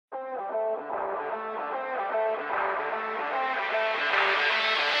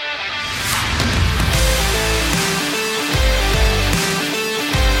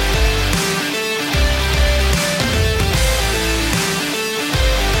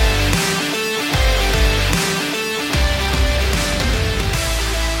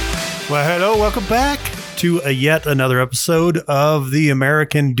Well, hello, welcome back to yet another episode of the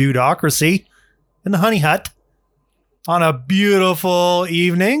American Dudocracy in the Honey Hut on a beautiful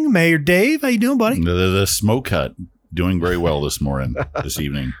evening. Mayor Dave, how you doing, buddy? The Smoke Hut doing very well this morning, this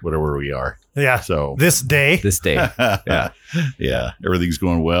evening, whatever we are. Yeah. So this day. Yeah. Yeah. Everything's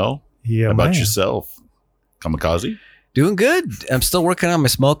going well. Yeah. How about man. yourself, Kamikaze? Doing good. I'm still working on my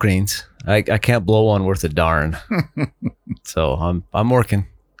smoke rings. I can't blow one worth a darn. So I'm working.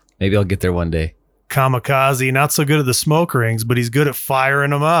 Maybe I'll get there one day. Kamikaze, not so good at the smoke rings, but he's good at firing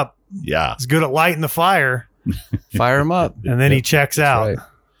them up. Yeah. He's good at lighting the fire, Fire them up. and then he checks out.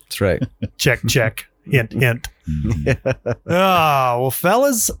 That's right. Check. Hint, hint. Mhm. Well,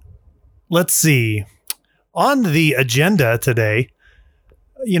 fellas, let's see. On the agenda today,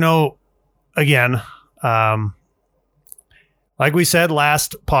 again, like we said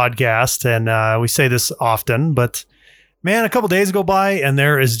last podcast, and we say this often, but man, a couple days go by and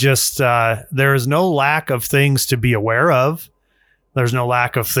there is just, there is no lack of things to be aware of. There's no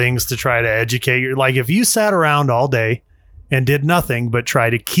lack of things to try to educate you. Like if you sat around all day and did nothing but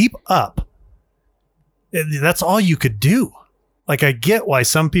try to keep up, that's all you could do. Like I get why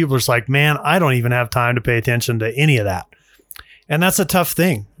some people are just like, man, I don't even have time to pay attention to any of that. And that's a tough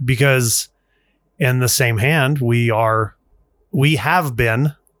thing because in the same hand, we have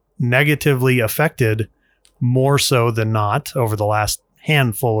been negatively affected more so than not over the last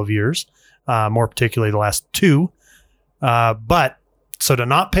handful of years, more particularly the last two. But so to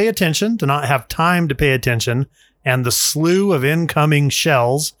not pay attention, to not have time to pay attention, and the slew of incoming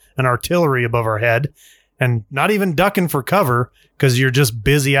shells and artillery above our head, and not even ducking for cover because you're just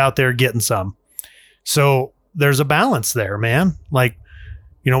busy out there getting some. So there's a balance there, man. Like,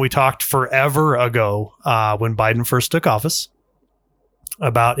 we talked forever ago when Biden first took office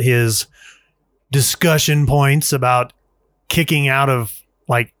about his discussion points about kicking out of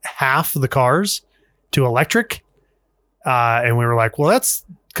like half the cars to electric. And we were like, well, that's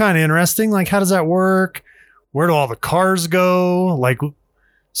kind of interesting. Like, how does that work? Where do all the cars go? Like,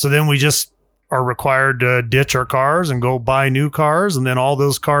 so then we just are required to ditch our cars and go buy new cars. And then all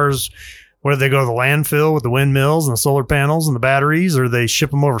those cars, whether they go to the landfill with the windmills and the solar panels and the batteries, or they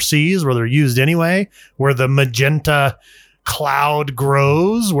ship them overseas where they're used anyway, where the magenta cloud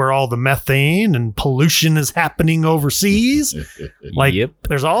grows, where all the methane and pollution is happening overseas. Like, Yep.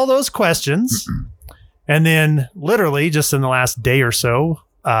 There's all those questions. And then literally just in the last day or so,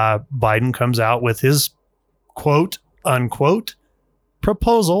 Biden comes out with his quote unquote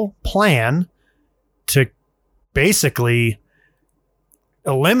proposal plan to basically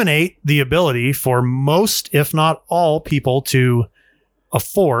eliminate the ability for most, if not all, people to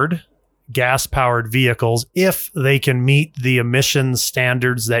afford gas-powered vehicles if they can meet the emissions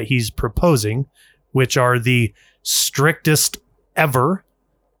standards that he's proposing, which are the strictest ever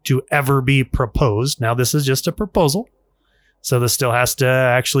to ever be proposed. Now, this is just a proposal, so this still has to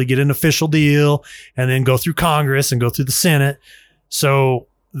actually get an official deal and then go through Congress and go through the Senate. So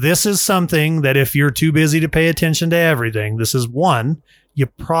this is something that if you're too busy to pay attention to everything, this is one, you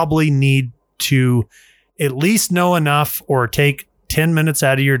probably need to at least know enough or take 10 minutes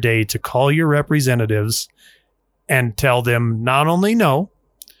out of your day to call your representatives and tell them not only no,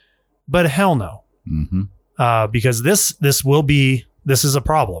 but hell no. Mm-hmm. Because this is a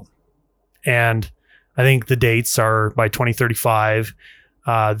problem. And I think the dates are by 2035.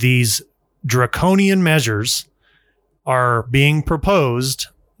 These draconian measures are being proposed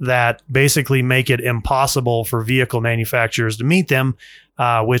that basically make it impossible for vehicle manufacturers to meet them,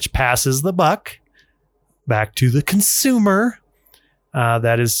 which passes the buck back to the consumer.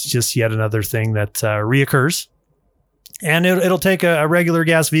 That is just yet another thing that reoccurs. And it'll take a regular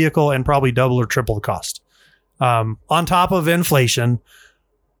gas vehicle and probably double or triple the cost. On top of inflation,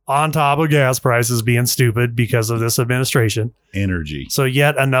 on top of gas prices being stupid because of this administration. Energy. So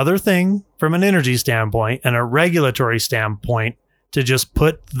yet another thing from an energy standpoint and a regulatory standpoint to just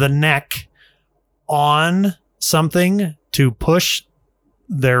put the neck on something to push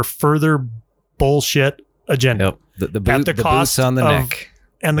their further bullshit agenda. Yep. The At the cost boots on the of- neck.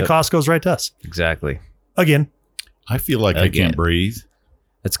 And the Yep. cost goes right to us. Exactly. Again. I feel like I Again. can't breathe.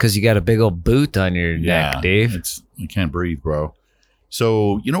 That's because you got a big old boot on your neck, Dave. I can't breathe, bro.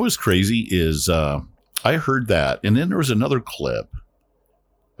 So, what's crazy is I heard that. And then there was another clip.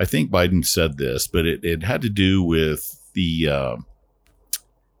 I think Biden said this, but it had to do with the,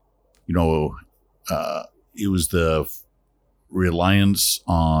 it was the reliance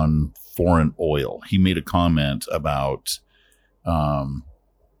on foreign oil. He made a comment about,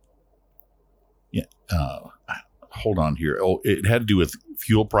 hold on here. Oh, it had to do with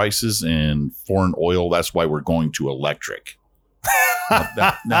fuel prices and foreign oil. That's why we're going to electric.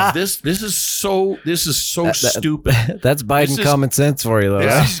 Now this is so stupid. That's Biden This is- common sense for you, though.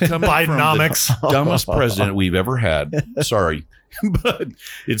 Right? This is coming from Bidenomics. the dumbest president we've ever had. Sorry, but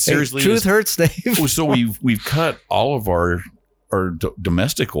it seriously Truth is. hurts, Dave. So we've cut all of our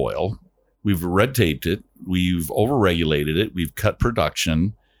domestic oil. We've red taped it. We've overregulated it. We've cut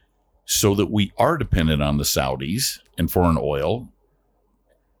production so that we are dependent on the Saudis and foreign oil.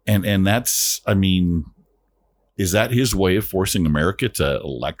 And that's, I mean, is that his way of forcing America to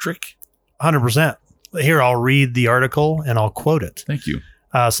electric? 100%. Here, I'll read the article and I'll quote it. Thank you.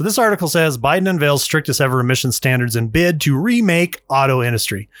 So this article says Biden unveils strictest ever emission standards in bid to remake auto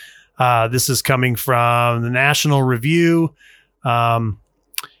industry. This is coming from the National Review.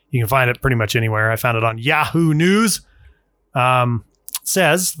 You can find it pretty much anywhere. I found it on Yahoo News.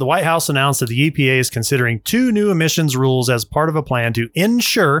 Says the White House announced that the EPA is considering 2 new emissions rules as part of a plan to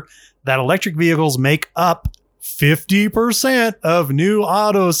ensure that electric vehicles make up 50% of new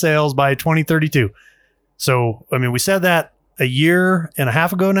auto sales by 2032. So, I mean, we said that a year and a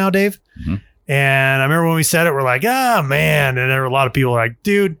half ago now, Dave. Mm-hmm. And I remember when we said it, we're like, man. And there were a lot of people like,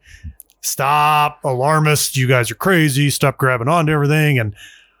 dude, stop, alarmist. You guys are crazy. Stop grabbing onto everything. And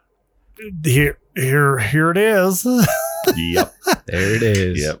here it is. Yep. There it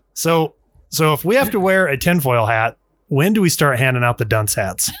is. Yep. So if we have to wear a tinfoil hat, when do we start handing out the dunce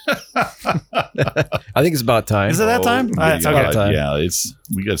hats? I think it's about time. Is it that time? Yeah, It's okay. time. yeah,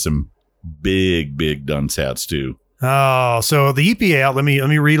 we got some big dunce hats too. Oh, so the EPA, let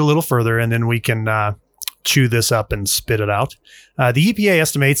me read a little further and then we can chew this up and spit it out. The EPA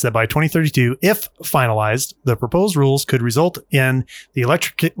estimates that by 2032, if finalized, the proposed rules could result in the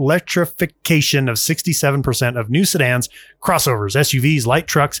electrification of 67% of new sedans, crossovers, SUVs, light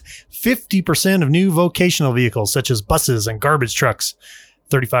trucks, 50% of new vocational vehicles such as buses and garbage trucks,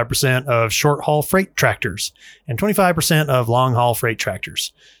 35% of short-haul freight tractors, and 25% of long-haul freight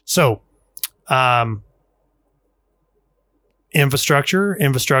tractors. So, infrastructure,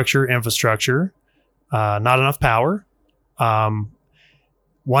 not enough power.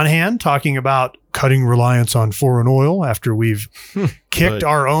 One hand talking about cutting reliance on foreign oil after we've kicked But-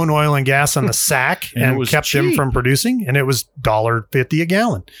 our own oil and gas on the sack And it and was kept them cheap. from producing, and it was $1.50 a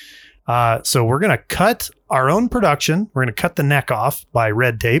gallon. So we're going to cut our own production. We're going to cut the neck off by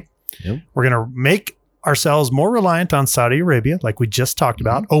red tape. Yep. We're going to make ourselves more reliant on Saudi Arabia, like we just talked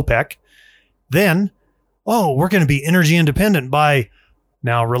about, OPEC. Then, we're going to be energy independent by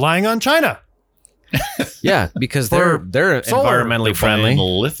now relying on China. Yeah, because For they're solar. environmentally They're friendly. buying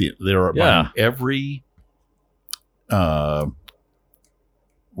lithium. They're Yeah. buying every.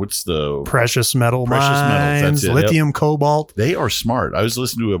 What's the? Precious metal Precious metals, mines, that's it. lithium, cobalt. They are smart. I was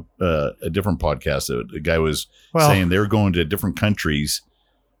listening to a different podcast. A guy was Well, saying they're going to different countries,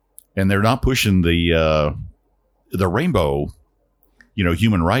 and they're not pushing the rainbow,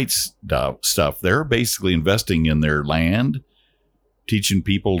 human rights stuff. They're basically investing in their land, teaching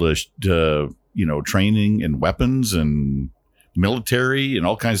people to training and weapons and military and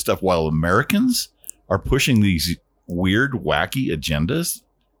all kinds of stuff, while Americans are pushing these weird, wacky agendas,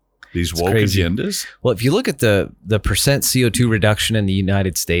 these woke crazy. agendas. Well, if you look at the percent CO2 reduction in the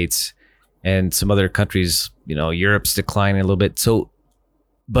United States and some other countries, Europe's declining a little bit. So,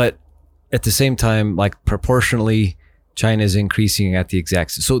 but at the same time, like proportionally, China is increasing at the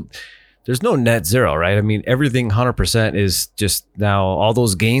exact. So there's no net zero, right? I mean, everything 100% is just now all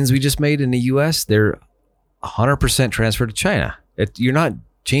those gains we just made in the US, they're 100% transferred to China. You're not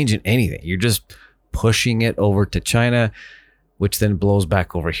changing anything. You're just pushing it over to China, which then blows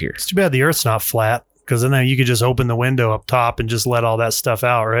back over here. it's too bad the Earth's not flat, because then you could just open the window up top and just let all that stuff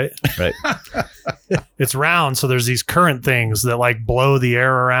out, right? Right. It's round, so there's these current things that like blow the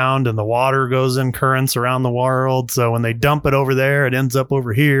air around, and the water goes in currents around the world. So when they dump it over there, it ends up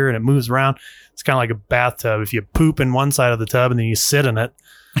over here and it moves around. It's kind of like a bathtub. If you poop in one side of the tub and then you sit in it,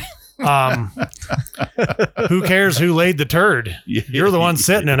 who cares who laid the turd? You're the one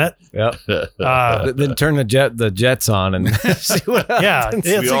sitting in it. Yep. Uh, Then turn the jets on and see what yeah, happens.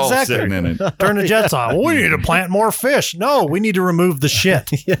 it's We all sitting exactly. in it. Turn the jets on. Well, we need to plant more fish. No, we need to remove the shit.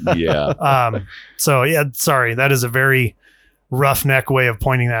 Yeah. So yeah, sorry, that is a very roughneck way of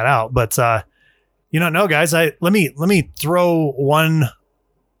pointing that out. But no, guys, let me throw one.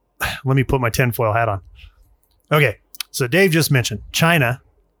 Let me put my tinfoil hat on. Okay, so Dave just mentioned China,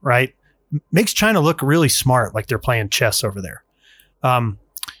 right? Makes China look really smart, like they're playing chess over there.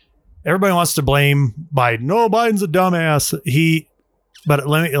 Everybody wants to blame Biden. No, Biden's a dumbass. But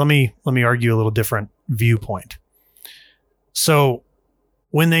let me argue a little different viewpoint. So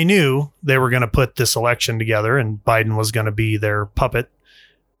when they knew they were going to put this election together and Biden was going to be their puppet,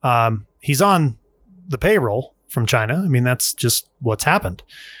 he's on the payroll from China. I mean, that's just what's happened.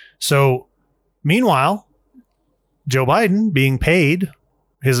 So meanwhile, Joe Biden being paid,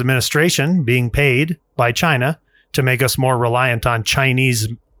 his administration being paid by China to make us more reliant on Chinese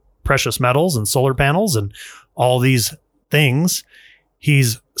precious metals and solar panels and all these things,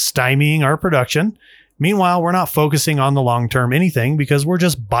 he's stymieing our production. Meanwhile, we're not focusing on the long-term anything because we're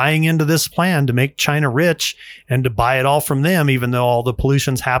just buying into this plan to make China rich and to buy it all from them, even though all the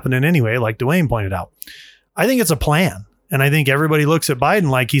pollution's happening anyway, like Dwayne pointed out. I think it's a plan. And I think everybody looks at Biden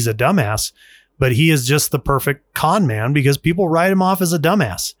like he's a dumbass, but he is just the perfect con man because people write him off as a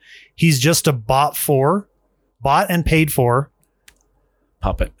dumbass. He's just a bought and paid for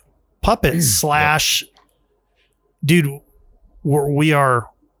Puppet slash dude. We are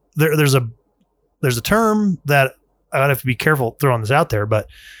there. There's a term that I gotta have to be careful throwing this out there, but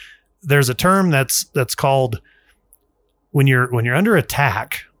there's a term that's called when you're under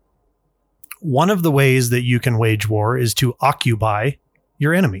attack. One of the ways that you can wage war is to occupy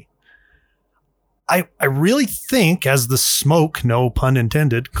your enemy. I really think as the smoke, no pun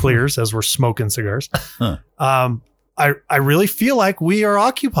intended, clears as we're smoking cigars, I really feel like we are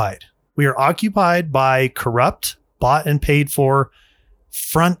occupied. We are occupied by corrupt, bought and paid for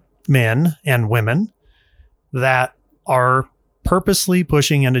front men and women that are purposely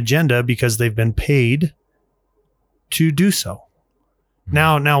pushing an agenda because they've been paid to do so.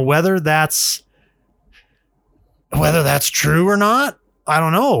 Now, whether that's true or not, I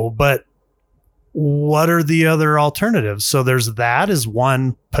don't know, but what are the other alternatives? So there's that as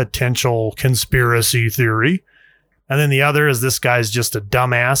one potential conspiracy theory. And then the other is this guy's just a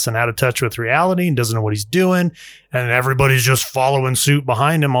dumbass and out of touch with reality and doesn't know what he's doing. And everybody's just following suit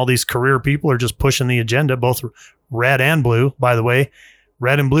behind him. All these career people are just pushing the agenda, both red and blue, by the way.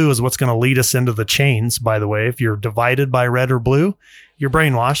 Red and blue is what's going to lead us into the chains, by the way. If you're divided by red or blue, you're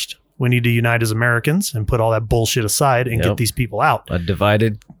brainwashed. We need to unite as Americans and put all that bullshit aside and get these people out. A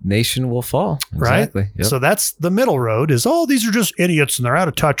divided nation will fall. Exactly. Right? Yep. So that's the middle road is, these are just idiots and they're out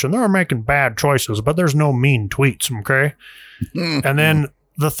of touch and they're making bad choices, but there's no mean tweets, okay? And then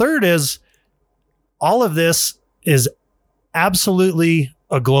the third is all of this is absolutely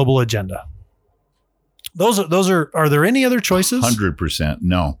a global agenda. Are there any other choices? 100%.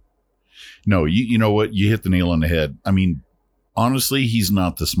 No, you know what? You hit the nail on the head. I mean, honestly, he's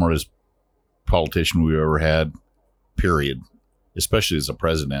not the smartest politician we've ever had, period, especially as a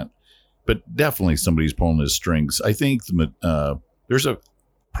president. But definitely somebody's pulling his strings. I think there's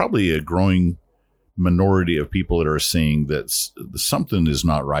probably a growing minority of people that are seeing that something is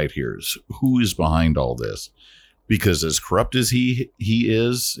not right here. Who is behind all this? Because as corrupt as he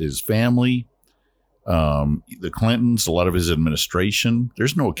is, his family, the Clintons, a lot of his administration,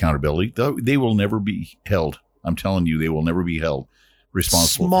 there's no accountability. They will never be held. I'm telling you, they will never be held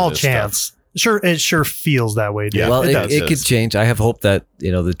responsible. Small for this chance. Stuff. Sure, it sure feels that way. Dude. Yeah, well, it could change. I have hope that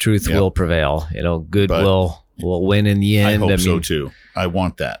the truth will prevail. Good will win in the end. I hope so too. I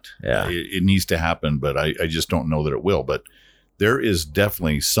want that. Yeah, it needs to happen, but I just don't know that it will. But there is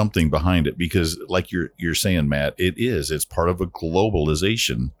definitely something behind it because, like you're saying, Matt, it's part of a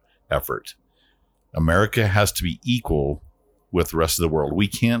globalization effort. America has to be equal with the rest of the world. We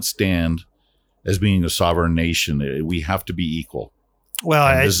can't stand as being a sovereign nation. We have to be equal.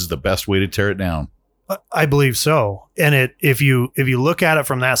 Well, this is the best way to tear it down. I believe so. And if you look at it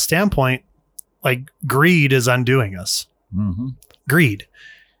from that standpoint, like greed is undoing us. Mm-hmm. Greed.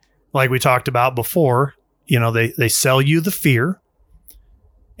 Like we talked about before, they sell you the fear.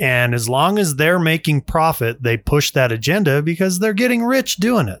 And as long as they're making profit, they push that agenda because they're getting rich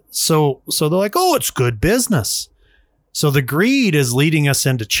doing it. So they're like, it's good business. So the greed is leading us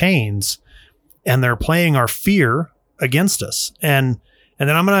into chains and they're playing our fear against us. And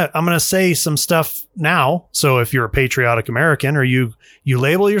then I'm gonna say some stuff now. So if you're a patriotic American or you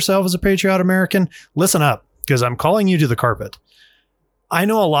label yourself as a patriotic American, listen up because I'm calling you to the carpet. I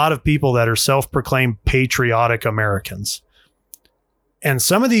know a lot of people that are self-proclaimed patriotic Americans. And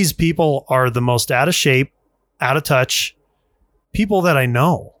some of these people are the most out of shape, out of touch people that I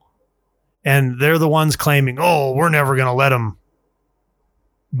know. And they're the ones claiming, we're never going to let them.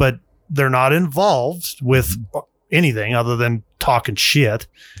 But they're not involved with anything other than talking shit.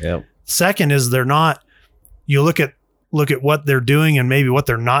 Yep. Second is they're not, you look at what they're doing and maybe what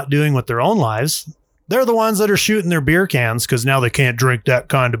they're not doing with their own lives. They're the ones that are shooting their beer cans because now they can't drink that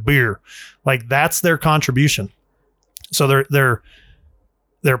kind of beer. Like that's their contribution. So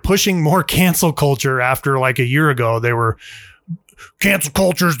they're pushing more cancel culture after like a year ago. They were cancel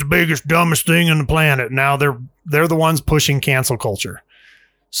culture is the biggest, dumbest thing on the planet. Now they're the ones pushing cancel culture.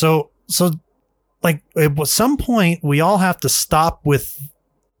 So like at some point we all have to stop with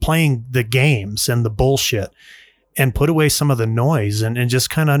playing the games and the bullshit and put away some of the noise and just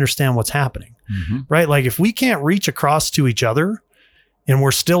kind of understand what's happening, right? Like if we can't reach across to each other and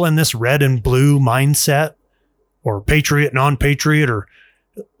we're still in this red and blue mindset or patriot, non-patriot, or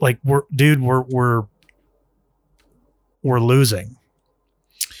like we're losing.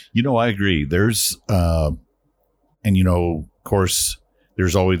 I agree. There's, and of course,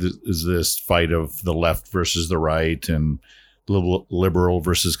 there's always this fight of the left versus the right and liberal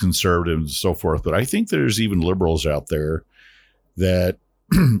versus conservative and so forth. But I think there's even liberals out there that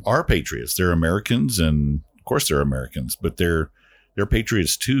are patriots. They're Americans, and of course they're Americans, but they're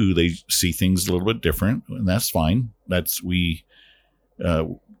patriots too. They see things a little bit different, and that's fine. We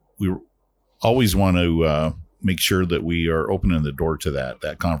always want to make sure that we are opening the door to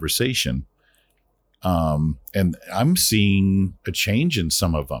that conversation. And I'm seeing a change in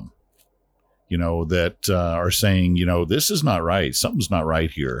some of them, that are saying, this is not right. Something's not right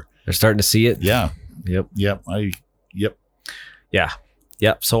here. They're starting to see it. Yeah. Yep. Yep. Yeah.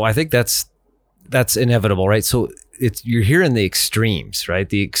 Yep. So I think that's inevitable, right? So you're hearing the extremes, right?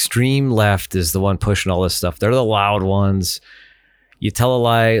 The extreme left is the one pushing all this stuff. They're the loud ones. You tell a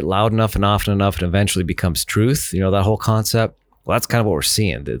lie loud enough and often enough, and eventually becomes truth. That whole concept. Well, that's kind of what we're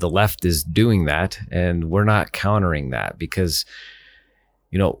seeing. The left is doing that, and we're not countering that because,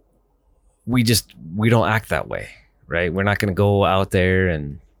 we don't act that way, right? We're not going to go out there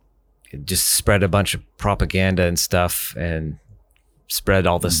and just spread a bunch of propaganda and stuff and spread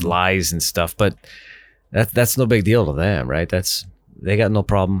all this lies and stuff. But that's no big deal to them, right? They got no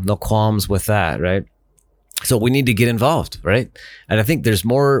problem, no qualms with that, right? So we need to get involved, right? And I think there's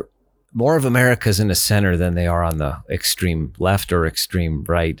more of America's in the center than they are on the extreme left or extreme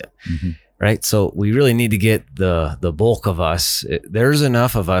right, right? So we really need to get the bulk of us. There's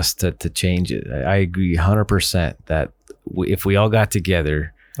enough of us to change it. I agree 100% that if we all got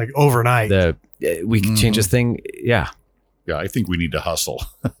together, like overnight, we can change this thing. Yeah. Yeah, I think we need to hustle.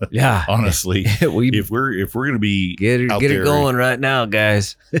 Yeah, honestly, if we're going to be get it going right now,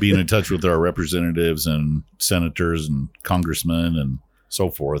 guys, being in touch with our representatives and senators and congressmen and so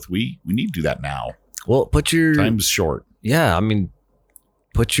forth, we need to do that now. Well, time's short. Yeah, I mean,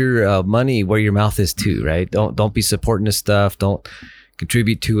 put your money where your mouth is too, right? Don't be supporting this stuff. Don't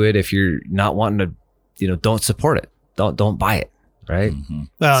contribute to it if you're not wanting to. Don't support it. Don't buy it, right?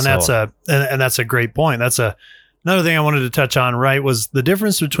 Well, and that's a great point. That's another thing I wanted to touch on, right, was the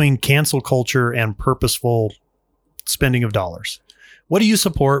difference between cancel culture and purposeful spending of dollars. What do you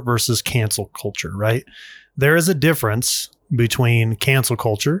support versus cancel culture, right? There is a difference between cancel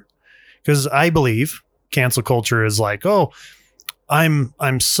culture, because I believe cancel culture is like, oh,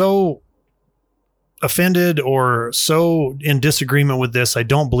 I'm so offended or so in disagreement with this, I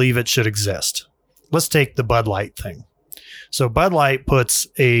don't believe it should exist. Let's take the Bud Light thing. So Bud Light puts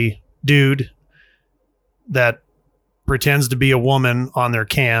a dude that pretends to be a woman on their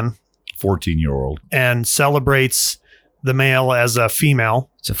can, 14-year-old, and celebrates the male as a female.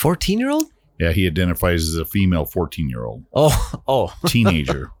 It's a 14-year-old? Yeah, he identifies as a female 14-year-old. Oh.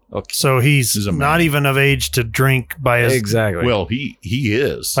 Teenager. Okay. So he's not even of age to drink by his... Exactly. Well, he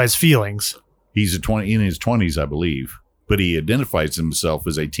is. By his feelings. He's in his 20s, I believe, but he identifies himself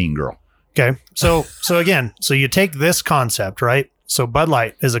as a teen girl. Okay. So again, you take this concept, right? So Bud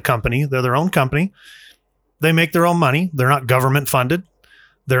Light is a company. They're their own company. They make their own money. They're not government funded.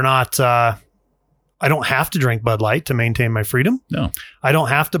 They're not... I don't have to drink Bud Light to maintain my freedom. No. I don't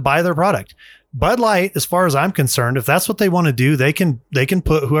have to buy their product. Bud Light, as far as I'm concerned, if that's what they want to do, they can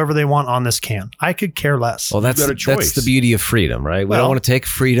put whoever they want on this can. I could care less. Well, that's the beauty of freedom, right? We don't want to take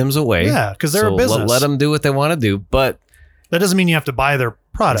freedoms away. Yeah, because they're a business. Let them do what they want to do, but that doesn't mean you have to buy their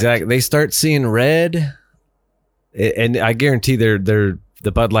product. Exactly. They start seeing red, and I guarantee the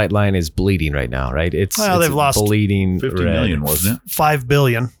Bud Light line is bleeding right now, right? They've lost bleeding 50 red. million, wasn't it? $5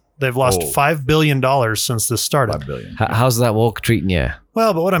 billion. They've lost $5 billion since this started. $5 billion. How's that woke treating you?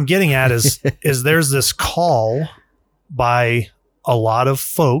 Well, but what I'm getting at is there's this call by a lot of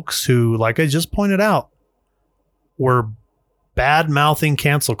folks who, like I just pointed out, were bad mouthing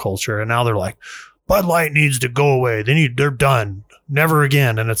cancel culture, and now they're like, Bud Light needs to go away. They're done. Never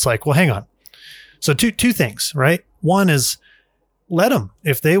again. And it's like, well, hang on. So two things, right? One is let them,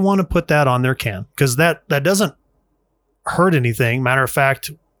 if they want to put that on their can, because that doesn't hurt anything. Matter of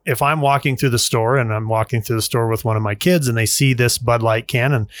fact, if I'm walking through the store and I'm walking through the store with one of my kids and they see this Bud Light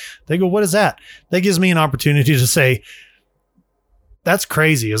can and they go, what is that? That gives me an opportunity to say, that's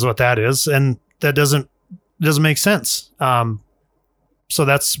crazy is what that is. And that doesn't make sense. So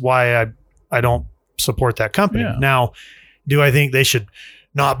that's why I don't support that company. Yeah. Now, do I think they should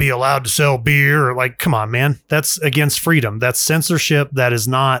not be allowed to sell beer, or like, come on, man, that's against freedom. That's censorship. That is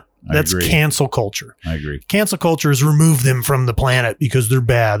not, that's agree. cancel culture. I agree. Cancel culture is remove them from the planet because they're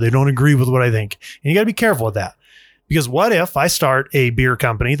bad. They don't agree with what I think. And you got to be careful with that. Because what if I start a beer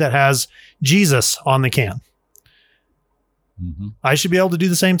company that has Jesus on the can? Mm-hmm. I should be able to do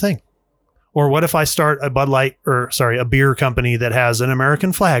the same thing. Or what if I start a beer company that has an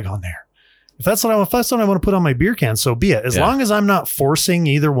American flag on there? If that's what I want to put on my beer can, so be it. As long as I'm not forcing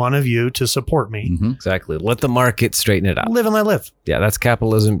either one of you to support me, Exactly. Let the market straighten it out. live and let live. Yeah, that's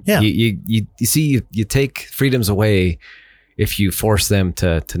capitalism. Yeah. You see, you take freedoms away if you force them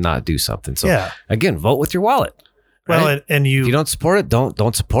to not do something. So Yeah. again, vote with your wallet. Well, right? and if you don't support it,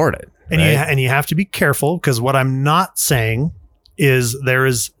 don't support it. and you have to be careful, because what I'm not saying is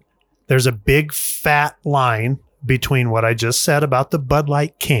there's a big fat line between what I just said about the Bud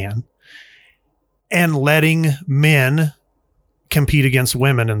Light can and letting men compete against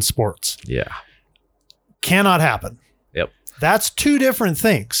women in sports. Yeah. Cannot happen. Yep. That's two different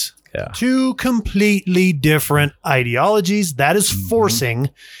things. Yeah. Two completely different ideologies. That is forcing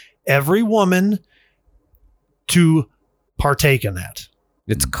every woman to partake in that.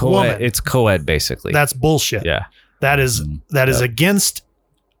 It's Woman. co-ed. It's co-ed basically. That's bullshit. yeah. That is against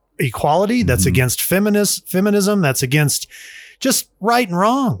equality. That's against feminism. That's against just right and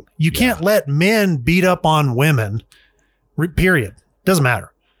wrong. You can't let men beat up on women. Period. Doesn't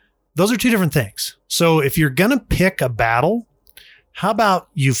matter. Those are two different things. So if you're going to pick a battle, how about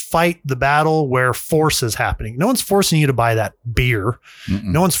you fight the battle where force is happening? No one's forcing you to buy that beer.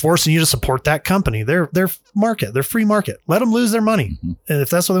 No one's forcing you to support that company. They're market. They're free market. Let them lose their money. And if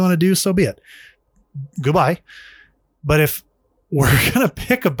that's what they want to do, so be it. Goodbye. But if we're going to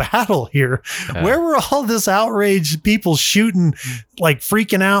pick a battle here, where were all this outraged people shooting, like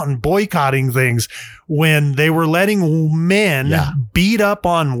freaking out and boycotting things when they were letting men beat up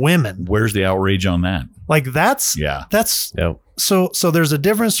on women? Where's the outrage on that? Like that's Yep. so there's a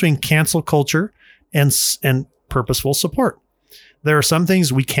difference between cancel culture and purposeful support. There are some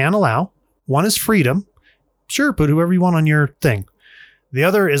things we can allow. One is freedom. Sure, put whoever you want on your thing. The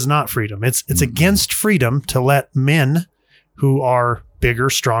other is not freedom. It's against freedom to let men who are bigger,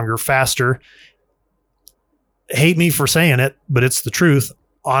 stronger, faster, hate me for saying it, but it's the truth,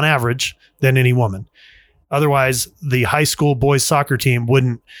 on average, than any woman. Otherwise, the high school boys soccer team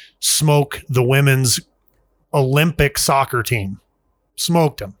wouldn't smoke the women's Olympic soccer team.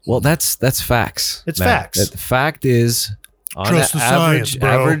 Smoked them. Well, that's facts. It's Matt. facts. The fact is, on Trust the science, bro.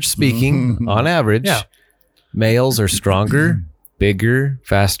 average speaking, on average, males are stronger, bigger,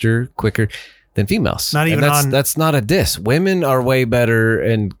 faster, quicker than females. Not even that's not a diss. Women are way better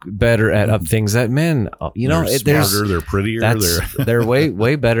at things that men. They're smarter, they're prettier. They're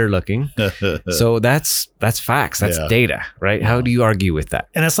way better looking. So that's facts. That's data, right? How do you argue with that?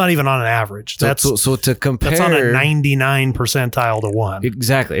 And that's not even on an average. So to compare, that's on a 99 percentile to 1.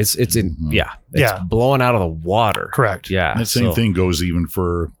 Exactly. It's blowing out of the water. Correct. Yeah. That same thing goes even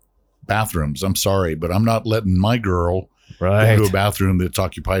for bathrooms. I'm sorry, but I'm not letting my girl go to a bathroom that's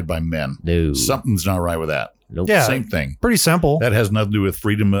occupied by men. No. Something's not right with that. Nope. Yeah. Same thing. Pretty simple. That has nothing to do with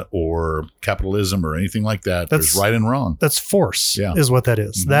freedom or capitalism or anything like that. There's right and wrong. That's force is what that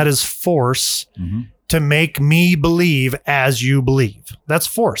is. Mm-hmm. That is force to make me believe as you believe. That's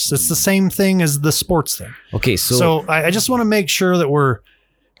force. It's the same thing as the sports thing. Okay. So I just want to make sure that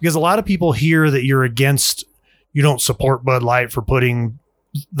because a lot of people hear that you don't support Bud Light for putting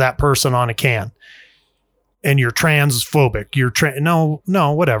that person on a can. And you're transphobic.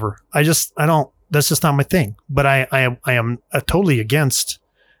 No, whatever. I don't, that's just not my thing. But I am totally against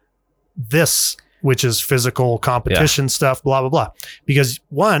this, which is physical competition stuff, blah, blah, blah. Because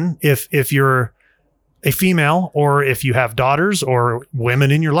one, if you're a female or if you have daughters or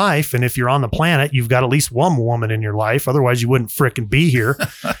women in your life, and if you're on the planet, you've got at least one woman in your life. Otherwise you wouldn't frickin' be here.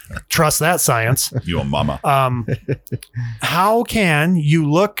 Trust that science. You a mama. How can you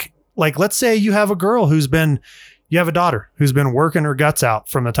look, like, let's say you have a daughter who's been working her guts out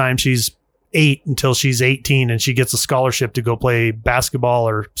from the time she's 8 until she's 18 and she gets a scholarship to go play basketball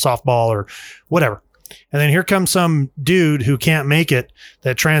or softball or whatever. And then here comes some dude who can't make it,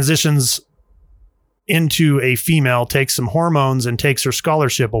 that transitions into a female, takes some hormones and takes her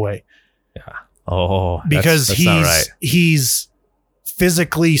scholarship away. Yeah. Oh, because that's not right. he's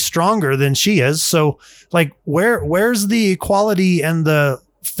physically stronger than she is. So like where's the equality and the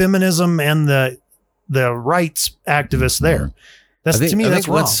feminism and the rights activists there? That's to me, that's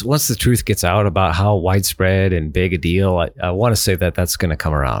wrong. Once the truth gets out about how widespread and big a deal, I want to say that's going to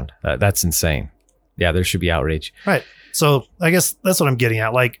come around. That's insane. Yeah, there should be outrage. Right. So I guess that's what I'm getting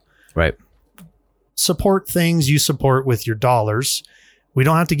at. Like, right. Support things you support with your dollars, We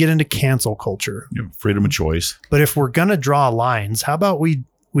don't have to get into cancel culture. Freedom of choice. But if we're going to draw lines, how about we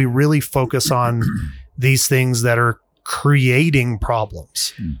really focus on these things that are creating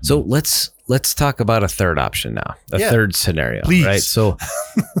problems? So let's talk about a third option now, a third scenario, Please. right? So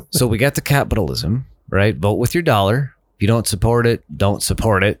we got the capitalism, right? Vote with your dollar. If you don't support it, don't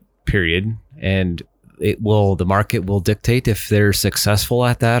support it, period. And the market will dictate if they're successful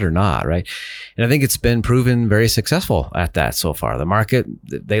at that or not, right? And I think it's been proven very successful at that so far. The market,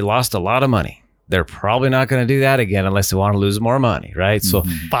 they lost a lot of money. They're probably not going to do that again unless they want to lose more money, right? So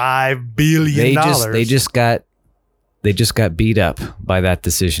 $5 billion. they just got beat up by that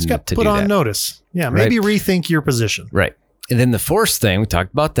decision got to put do on that. notice. Yeah, maybe rethink your position. Right. And then the fourth thing, we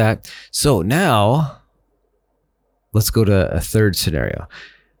talked about that. So now let's go to a third scenario.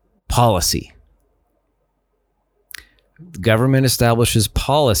 Policy. The government establishes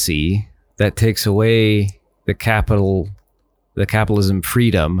policy that takes away the capitalism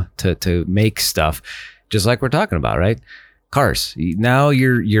freedom to make stuff, just like we're talking about, right? Cars. Now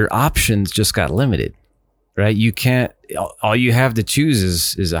your options just got limited, right? You can't, all you have to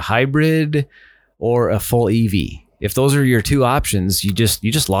choose is a hybrid or a full EV. If those are your two options, you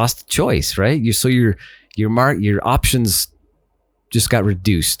just lost the choice, right? Your options just got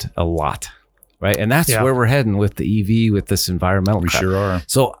reduced a lot, right? And that's where we're heading with the EV, with this environmental crap. Sure are.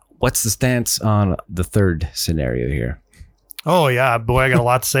 So what's the stance on the third scenario here? Oh yeah, boy, I got a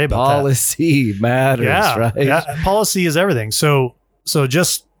lot to say about Policy matters, that. right? Yeah, policy is everything. So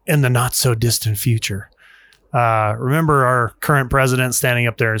just in the not so distant future, remember our current president standing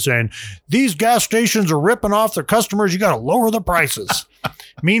up there and saying, these gas stations are ripping off their customers. You got to lower the prices.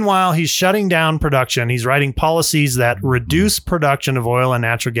 Meanwhile, he's shutting down production. He's writing policies that reduce production of oil and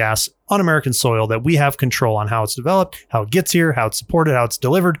natural gas on American soil, that we have control on how it's developed, how it gets here, how it's supported, how it's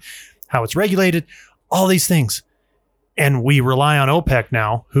delivered, how it's regulated, all these things. And we rely on OPEC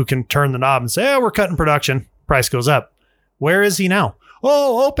now, who can turn the knob and say, we're cutting production. Price goes up. Where is he now?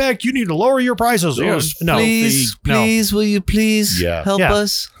 Oh, OPEC, you need to lower your prices. Yes, No, please, will you please help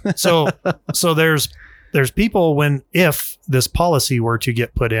us? so there's people if this policy were to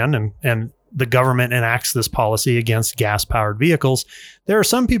get put in and the government enacts this policy against gas powered vehicles, there are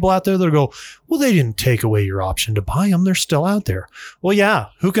some people out there that go, well, they didn't take away your option to buy them. They're still out there. Well, yeah.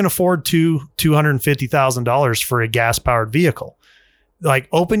 Who can afford $250,000 for a gas powered vehicle? Like,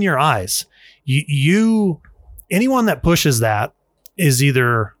 open your eyes. Anyone that pushes that is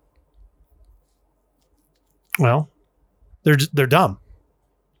either, well, they're dumb.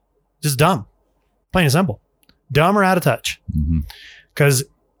 Just dumb. Plain and simple. Dumb or out of touch. Because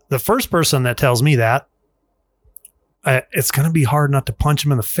the first person that tells me that, it's going to be hard not to punch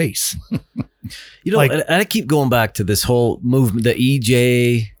him in the face. And I keep going back to this whole movement, the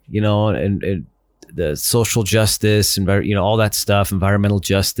EJ, and the social justice and, all that stuff, environmental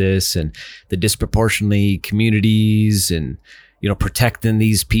justice and the disproportionately communities and, protecting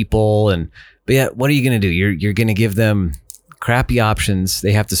these people. But yeah, what are you going to do? You're going to give them crappy options.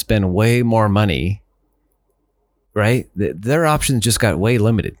 They have to spend way more money, right? Their options just got way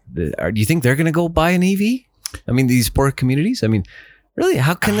limited. Do you think they're going to go buy an EV? I mean, these poor communities, really,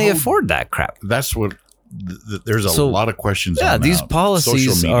 how can they afford that crap? That's what there's a lot of questions on that. These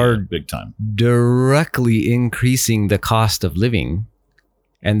policies Social media, are big time, directly increasing the cost of living,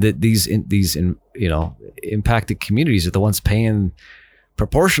 and that these impacted communities are the ones paying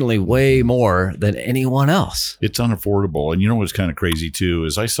proportionally way more than anyone else. It's unaffordable. And what's kind of crazy too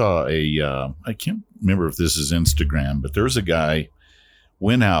is I saw I can't remember if this is Instagram, but there's a guy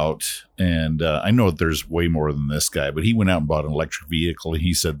went out and I know there's way more than this guy, but he went out and bought an electric vehicle. And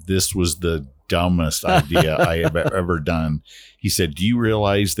he said, this was the dumbest idea I have ever done. He said, do you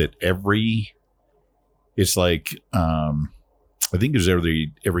realize that it's like, I think it was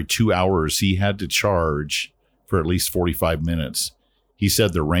every 2 hours he had to charge for at least 45 minutes. He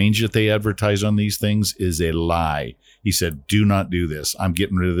said the range that they advertise on these things is a lie. He said, do not do this. I'm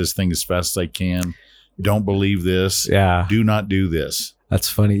getting rid of this thing as fast as I can. Don't believe this. Yeah. Do not do this. That's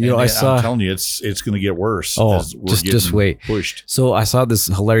funny. I'm telling you, it's going to get worse. Oh, just wait. Pushed. So I saw this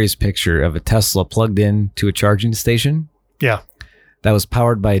hilarious picture of a Tesla plugged in to a charging station. Yeah. That was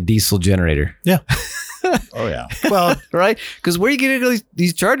powered by a diesel generator. Yeah. Oh yeah. Well, right? Because where are you going to go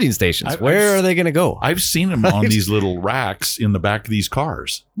these charging stations? Where are they going to go? I've seen them on these little racks in the back of these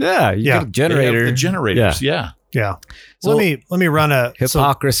cars. Yeah. You get a generator. The generators. Yeah. Yeah. So let me run a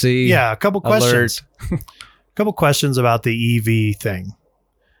hypocrisy. A couple questions. A couple questions about the EV thing.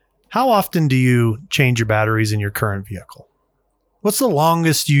 How often do you change your batteries in your current vehicle? What's the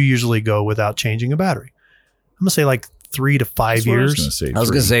longest you usually go without changing a battery? I'm going to say like 3 to 5 That's what I was years. gonna say, I was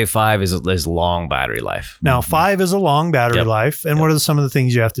 3. going to say 5 is long battery life. Now, 5 is a long battery Yep. life. And what are some of the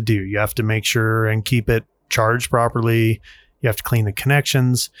things you have to do? You have to make sure and keep it charged properly. You have to clean the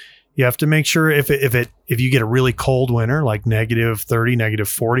connections. You have to make sure if you get a really cold winter, like -30,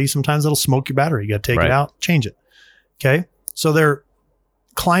 -40, sometimes it'll smoke your battery. You got to take Right. it out, change it. Okay. So they're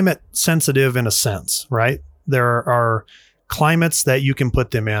climate sensitive in a sense, right? There are climates that you can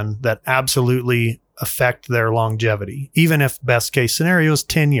put them in that absolutely affect their longevity, even if best case scenario is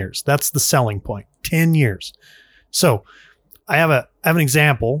 10 years. That's the selling point, 10 years. So I have an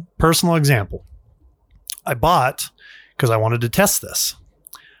example, personal example. I bought, because I wanted to test this,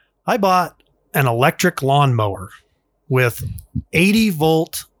 I bought an electric lawnmower with 80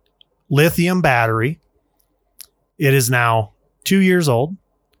 volt lithium battery. It is now 2 years old.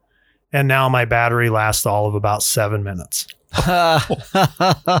 And now my battery lasts all of about 7 minutes.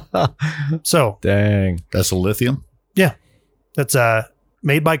 So Dang. That's a lithium. that's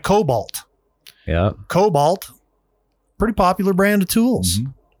made by Cobalt. Yeah. Cobalt, pretty popular brand of tools.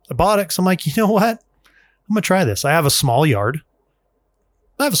 Mhm. I bought it because I'm like, you know what? I'm going to try this. I have a small yard.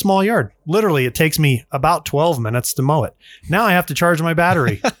 Literally, it takes me about 12 minutes to mow it. Now I have to charge my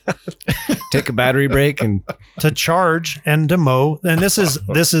battery Take a battery break and to charge and to mow. And this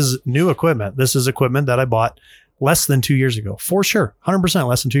is new equipment. This is equipment that I bought less than 2 years ago, for sure. 100%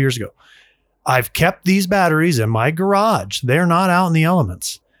 less than 2 years ago. I've kept these batteries in my garage. They're not out in the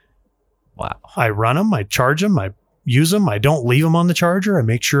elements. wow. I run them, I charge them, I use them. I don't leave them on the charger. I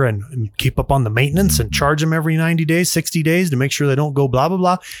make sure and keep up on the maintenance and charge them every 90 days, 60 days to make sure they don't go blah, blah,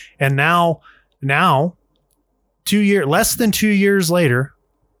 blah. And now less than 2 years later,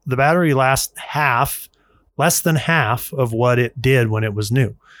 the battery lasts less than half of what it did when it was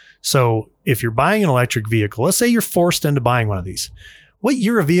new. So if you're buying an electric vehicle, let's say you're forced into buying one of these. What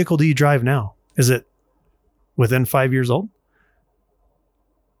year of vehicle do you drive now? Is it within 5 years old?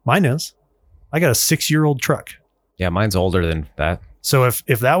 Mine is. I got a 6-year-old truck. Yeah, mine's older than that. So if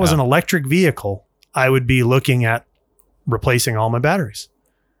that was an electric vehicle, I would be looking at replacing all my batteries.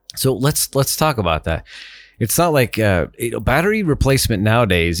 So let's talk about that. It's not like battery replacement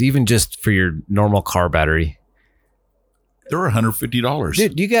nowadays, even just for your normal car battery. They're $150.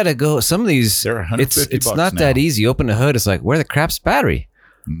 Dude, you got to go. Some of these, They're $150 it's bucks not now. that easy. Open the hood. It's like, where the crap's battery?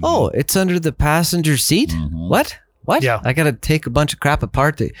 Mhm. Oh, it's under the passenger seat. Mhm. What? Yeah. I got to take a bunch of crap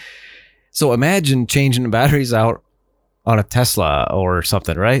apart. So imagine changing the batteries out on a Tesla or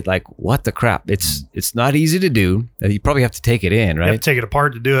something, right? Like, what the crap? It's not easy to do. You probably have to take it in, You have right? to take it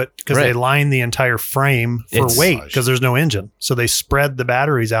apart to do it because they Right. line the entire frame for It's- weight because there's no engine. So they spread the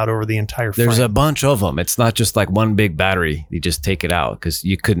batteries out over the entire frame. There's a bunch of them. It's not just like one big battery. You just take it out because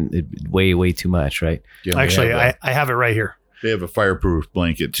you couldn't way too much, right? Yeah, they Actually, have I have it right here. they have a fireproof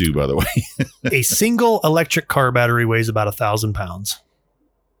blanket too, by the way. A single electric car battery weighs about 1,000 pounds.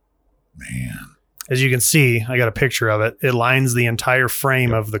 Man, As you can see, I got a picture of it. It lines the entire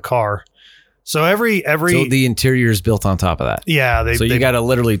frame of the car. So every So the interior is built on top of that. yeah, So you got to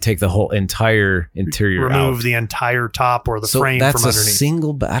literally take the whole entire interior remove out. the entire top or the So frame that's from a underneath.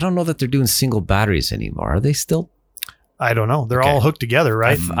 single. I don't know that they're doing single batteries anymore. Are they still? I don't know. They're Okay. all hooked together,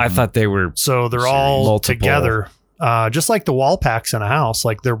 right? I thought they were. So they're Series. all Multiple. together, just like the wall packs in a house.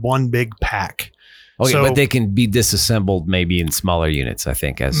 Like they're one big pack. Okay, So- but they can be disassembled maybe in smaller units. I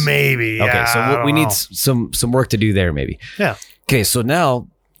think as Maybe. Okay, yeah, I so don't we know. need some work to do there, maybe. Yeah. Okay, so now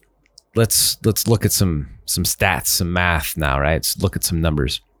let's look at some stats, some math now, right? Let's look at some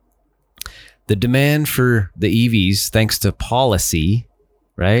numbers. The demand for the EVs, thanks to policy,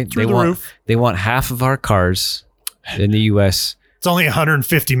 right? Through the roof. They want half of our cars in the U.S. It's only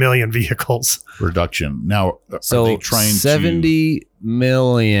 150 million vehicles. reduction. Now, are So they trying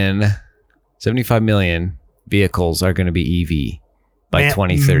 75 million vehicles are going to be EV by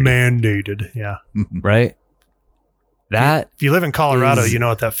 2030, Mandated. Yeah. to? right? That If you live in Colorado, Is- you know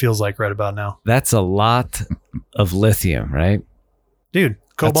what that feels like right about now. that's a lot of lithium, right? Dude,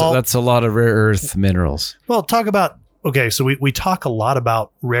 cobalt. That's a lot of rare earth minerals. Well, talk about, okay, so we talk a lot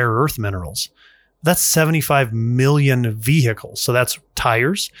about rare earth minerals. That's 75 million vehicles. So that's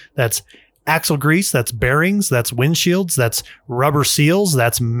tires, that's axle grease, that's bearings, that's windshields, that's rubber seals,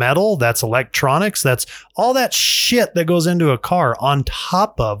 that's metal, that's electronics, that's all that shit that goes into a car on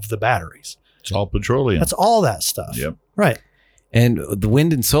top of the batteries. It's all petroleum. That's all that stuff. Yep. Right. And the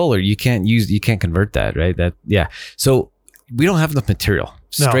wind and solar, you can't convert that, right? So we don't have enough material.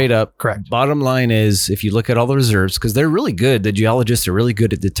 No. Straight up. Correct. Bottom line is, if you look at all the reserves, because they're really good, the geologists are really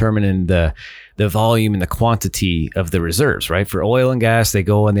good at determining the volume and the quantity of the reserves, right? For oil and gas, they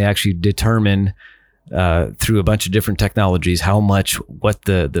go and they actually determine through a bunch of different technologies what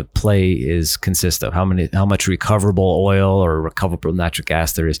the play is consist of, how much recoverable oil or recoverable natural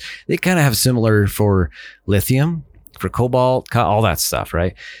gas there is. They kind of have similar for lithium, for cobalt, all that stuff,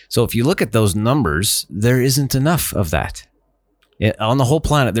 right? So if you look at those numbers, there isn't enough of that. On the whole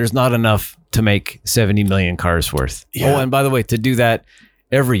planet, there's not enough to make 70 million cars worth. Yeah. Oh, and by the way, to do that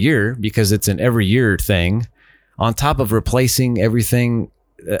every year, because it's an every year thing, on top of replacing everything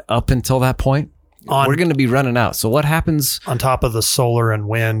up until that point, we're going to be running out. So what happens on top of the solar and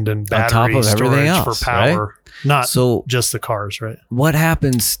wind and on top battery of everything storage else, for power? right? Not So just the cars, right? what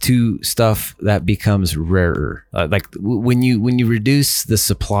happens to stuff that becomes rarer? Like when you reduce the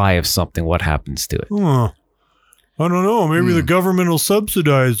supply of something, what happens to it? I don't know. Maybe the government will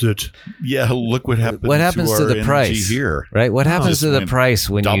subsidize it. Yeah, look what happened. What happens to our the energy price here? Right? What happens Just to the went price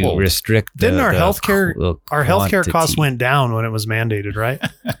when you doubled. restrict Didn't our the healthcare quantity? costs went down when it was mandated, right?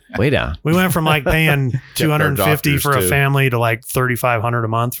 way down? We went from like paying $250 doctors, for a too. family to like $3,500 a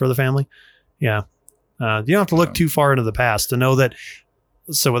month for the family. Yeah. You don't have to look too far into the past to know that.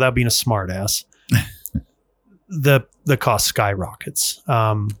 So without being a smart ass, the cost skyrockets.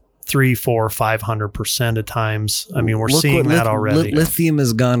 300, 400, 500% at times. I mean, we're Look seeing what that already. Lithium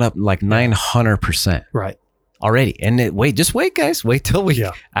has gone up like 900% Right. already. And just wait, guys. Wait till we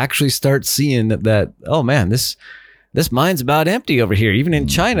Yeah. actually start seeing that. Oh man, this mine's about empty over here. Even in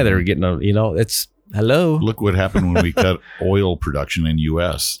China, they're getting it's hello. Look what happened when we cut oil production in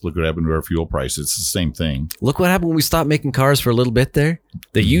U.S. Look what happened to our fuel price. It's the same thing. Look what happened when we stopped making cars for a little bit there.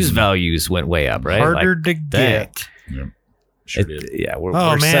 The used values went way up, right? Harder Like, to dang. get. Yeah, sure did. Yeah, we're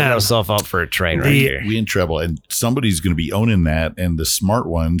Oh, setting man. ourselves up for a train right The- here. We in trouble, and somebody's going to be owning that. And the smart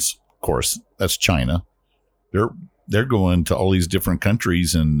ones, of course, that's China. They're going to all these different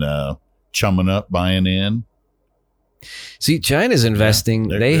countries and chumming up, buying in. See, China's investing.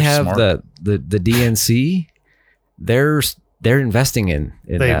 they're- They they're have smart. the DNC. They're investing in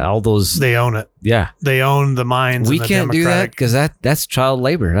that, all those. They own it. Yeah, They own the mines. we and the can't do that Democratic- because that's child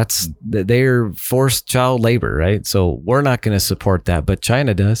labor. They're forced child labor, right? So we're not going to support that, but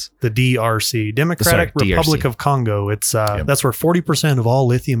China does. The DRC, Democratic Sorry, Republic DRC. of Congo. It's Yep. that's where 40% of all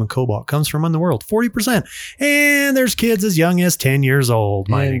lithium and cobalt comes from in the world. 40%, and there's kids as young as 10 years old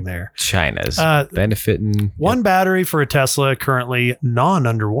mining there. China's Uh, benefiting. One battery for a Tesla currently not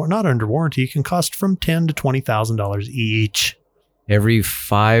under warranty can cost from $10,000 to $20,000 each. Every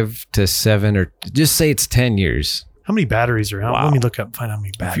 5 to 7, or just say it's 10 years. How many batteries are out? Wow. Let me look up, find out how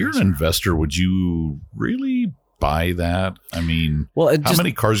many If you're batteries. an investor, would you really buy that? I mean, Well, it how just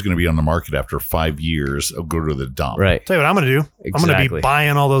many cars are going to be on the market after 5 years of go to the dump? right. Tell you what I'm going to do. I'm going to Exactly. be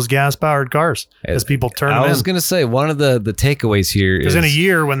buying all those gas powered cars as people turn I them was in. going to say one of the takeaways here is Because in a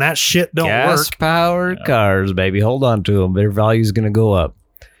year when that shit don't gas work, powered cars, baby. Hold on to them. Their value is going to go up.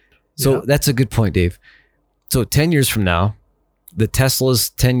 So Yeah. that's a good point, Dave. So 10 years from now, the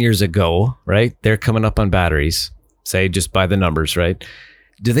Teslas 10 years ago, right? They're coming up on batteries, say just by the numbers, right?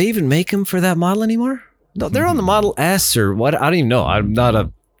 Do they even make them for that model anymore? No, they're on the Model S or what? I don't even know.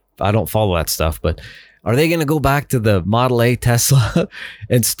 I don't follow that stuff, but are they going to go back to the Model A Tesla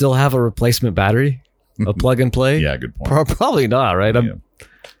and still have a replacement battery, a plug and play? Yeah, good point. Probably not, right? Yeah.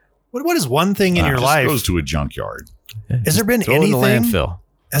 what is one thing in your Just life? goes to a junkyard. Has there been Throw it in the anything? landfill.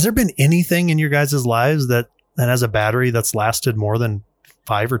 Has there been anything in your guys' lives that has a battery that's lasted more than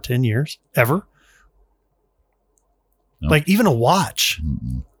 5 or 10 years ever? No. Like even a watch.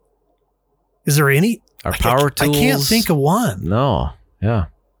 Mm-mm. Is there any? Our power I tools. can't think of one. No. Yeah.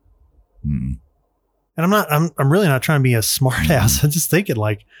 Mm-mm. And I'm really not trying to be a smart ass. I'm just thinking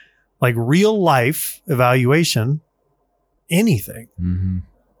like real life evaluation, anything. Mm-hmm.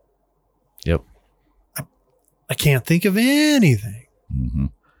 Yep. I can't think of anything. Mm-hmm.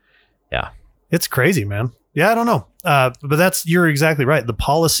 It's crazy, man. Yeah, I don't know. But you're exactly right. The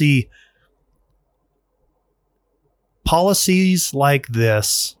policies like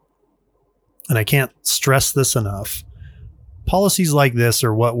this, and I can't stress this enough. Policies like this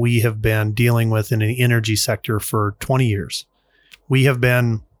are what we have been dealing with in the energy sector for 20 years. We have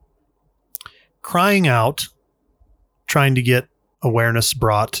been crying out, trying to get awareness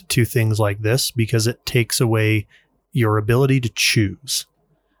brought to things like this because it takes away your ability to choose.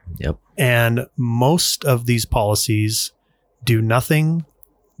 Yep. And most of these policies do nothing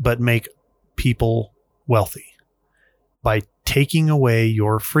but make people wealthy by taking away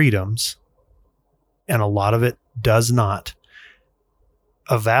your freedoms. And a lot of it does not.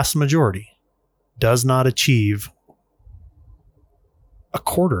 A vast majority does not achieve a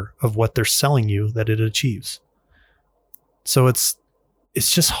quarter of what they're selling you that it achieves. So it's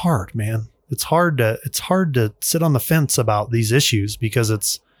just hard, man. It's hard to sit on the fence about these issues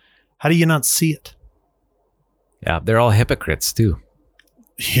because how do you not see it? Yeah, they're all hypocrites too.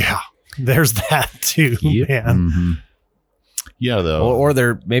 Yeah, there's that too, Yep. man. Mhm. Yeah, though. Or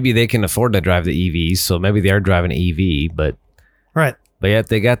they're maybe they can afford to drive the EVs, so maybe they are driving an EV, but Right. yet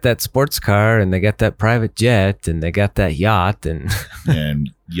they got that sports car and they got that private jet and they got that yacht and And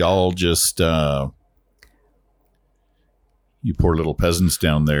y'all just, you poor little peasants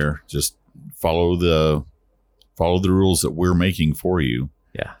down there, just follow the rules that we're making for you.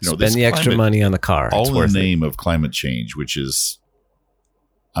 yeah, You know, spend this the extra climate- money on the car. It's All in worth the it. name of climate change, which is,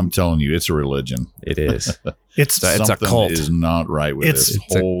 I'm telling you, it's a religion. It is. It's It's a Something cult. is not right with It's- this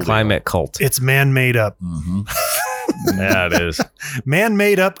It's a whole climate cult. it's man-made up. Mm-hmm. Yeah, it is.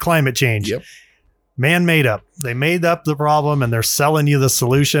 Man-made up climate change. Yep. Man-made up. They made up the problem and they're selling you the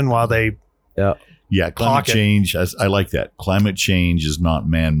solution while they Yeah. Yeah, climate Pocket. change. I like that. Climate change is not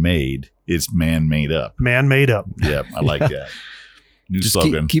man-made; it's man-made up. man-made up. Yep, I like that. New Just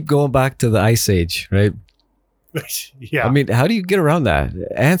slogan. keep going back to the Ice Age, right? Yeah. I mean, how do you get around that?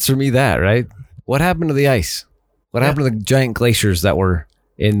 Answer me that, right? What happened to the ice? What Yeah. happened to the giant glaciers that were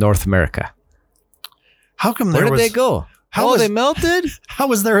in North America? how come Where there did was they go? How Oh, was- they melted? how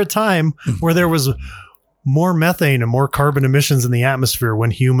was there a time where there was more methane and more carbon emissions in the atmosphere when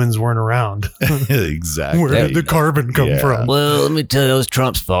humans weren't around? Exactly. Where did the carbon come Yeah. from? Well, let me tell you, it was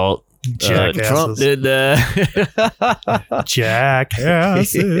Trump's fault. Trump Jackasses. did that.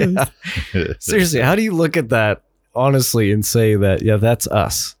 Jackasses. Seriously, how do you look at that honestly and say that, yeah, that's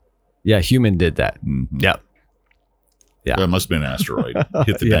us? Yeah, human did that. Mhm. Yeah. Yeah. Well, it must have been an asteroid.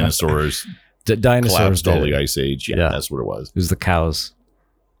 Hit the Yeah. dinosaurs, The dinosaurs collapsed all did the it. ice age. Yeah, Yeah. that's what it was. It was the cows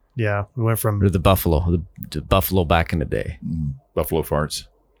Yeah, we went or from the buffalo, the buffalo back in the day. Buffalo farts.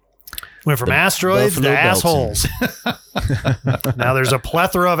 Asteroids to Buffalo assholes. Now there's a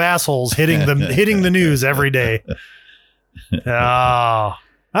plethora of assholes hitting the news every day. Oh,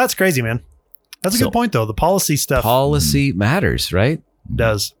 that's crazy, man. That's a So- good point, though. The policy stuff Policy matters, right?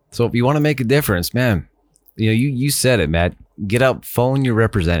 does. So if you want to make a difference, man, you said it, Matt. Get out, phone your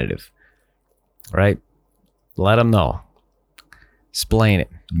representative, right? Let them know. Explain it.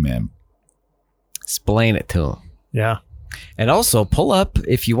 Man. Explain it to them. Yeah. And also pull up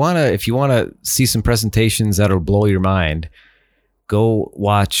if you wanna see some presentations that'll blow your mind. Go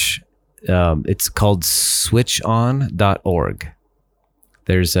watch. It's called switchon.org.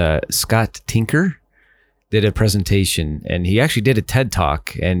 There's Scott Tinker did a presentation, and he actually did a TED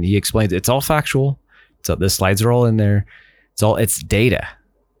talk, and he explained it's all factual. So the slides are all in there. It's data,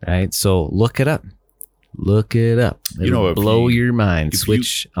 right? So look it up. Look it up. It'll if blow you- your mind. if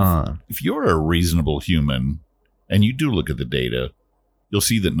Switch on. If you're a reasonable human and you do look at the data, you'll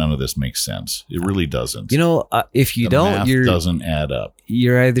see that none of this makes sense. It really doesn't. If you The don't, math doesn't add up.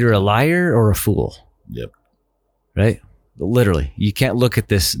 you're either a liar or a fool, Yep. right? Literally, you can't look at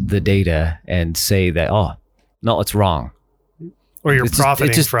the data and say that, oh, no, it's wrong. Or you're It's just- profiting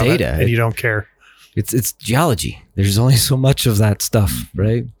it's just from data. it and you don't care. It's geology. There's only so much of that stuff,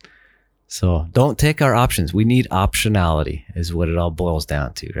 right? So don't take our options. We need optionality is what it all boils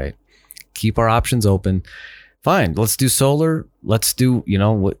down to, right? Keep our options open. Fine. Let's do solar. Let's do,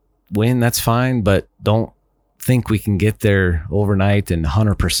 wind. That's fine. But don't think we can get there overnight and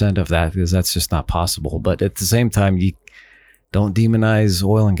 100% of that, because that's just not possible. But at the same time, you don't demonize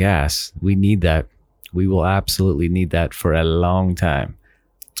oil and gas. We need that. We will absolutely need that for a long time.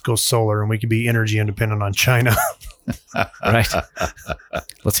 Let's go solar and we can be energy independent on China. Right.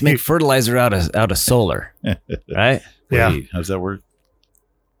 Let's make fertilizer out of solar. Right. Yeah. Wait, how's that work?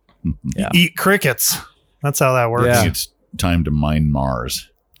 Yeah. Eat crickets. That's how that works. I Yeah. think it's time to mine Mars.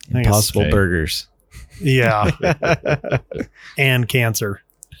 I think it's- Impossible okay. burgers. Yeah. And cancer.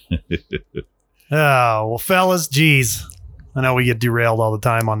 Oh, well, fellas, geez. I know we get derailed all the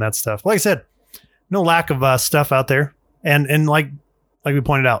time on that stuff. Like I said, no lack of stuff out there. And like we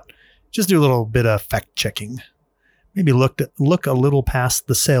pointed out, just do a little bit of fact checking. Maybe look a little past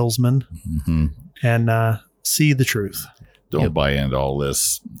the salesman hmm and see the truth. Don't Yep. buy into all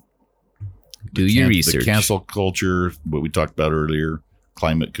this. Do your research. The cancel culture, what we talked about earlier,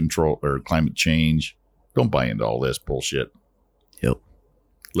 climate control or climate change. Don't buy into all this bullshit. Yep.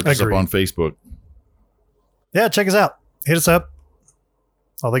 Look us up Agreed. on Facebook. Yeah, check us out. Hit us up.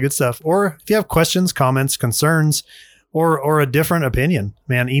 All the good stuff. Or if you have questions, comments, concerns, or a different opinion,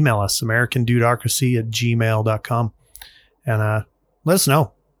 man, email us, americandudocracy@gmail.com. And let us know.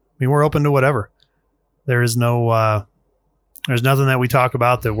 I mean, we're open to whatever. There's nothing that we talk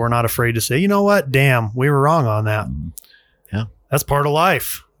about that we're not afraid to say, you know what? Damn, we were wrong on that. Yeah. That's part of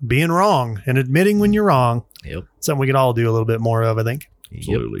life. Being wrong and admitting when you're wrong. Yep. Something we could all do a little bit more of, I think. Yep.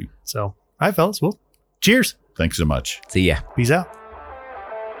 Absolutely. So, all right, fellas. Well, cheers. Thanks so much. See ya. Peace out.